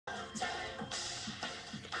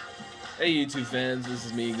Hey YouTube fans, this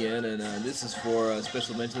is me again, and this is for a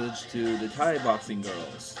special message to the Thai boxing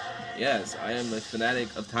girls. Yes, I am a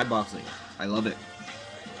fanatic of Thai boxing. I love it.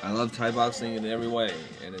 I love Thai boxing in every way,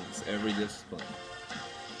 and it's every discipline.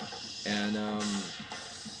 And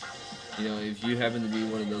if you happen to be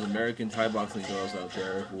one of those American Thai boxing girls out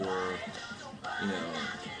there who are, you know,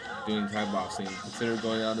 doing Thai boxing, consider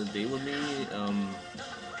going out on a date with me.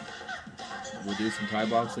 We'll do some Thai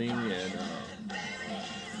boxing, and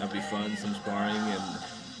that'll be fun. Some sparring and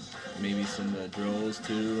maybe some drills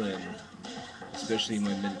too, and especially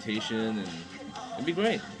my meditation, and it'd be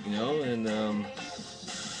great, And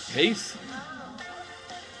peace.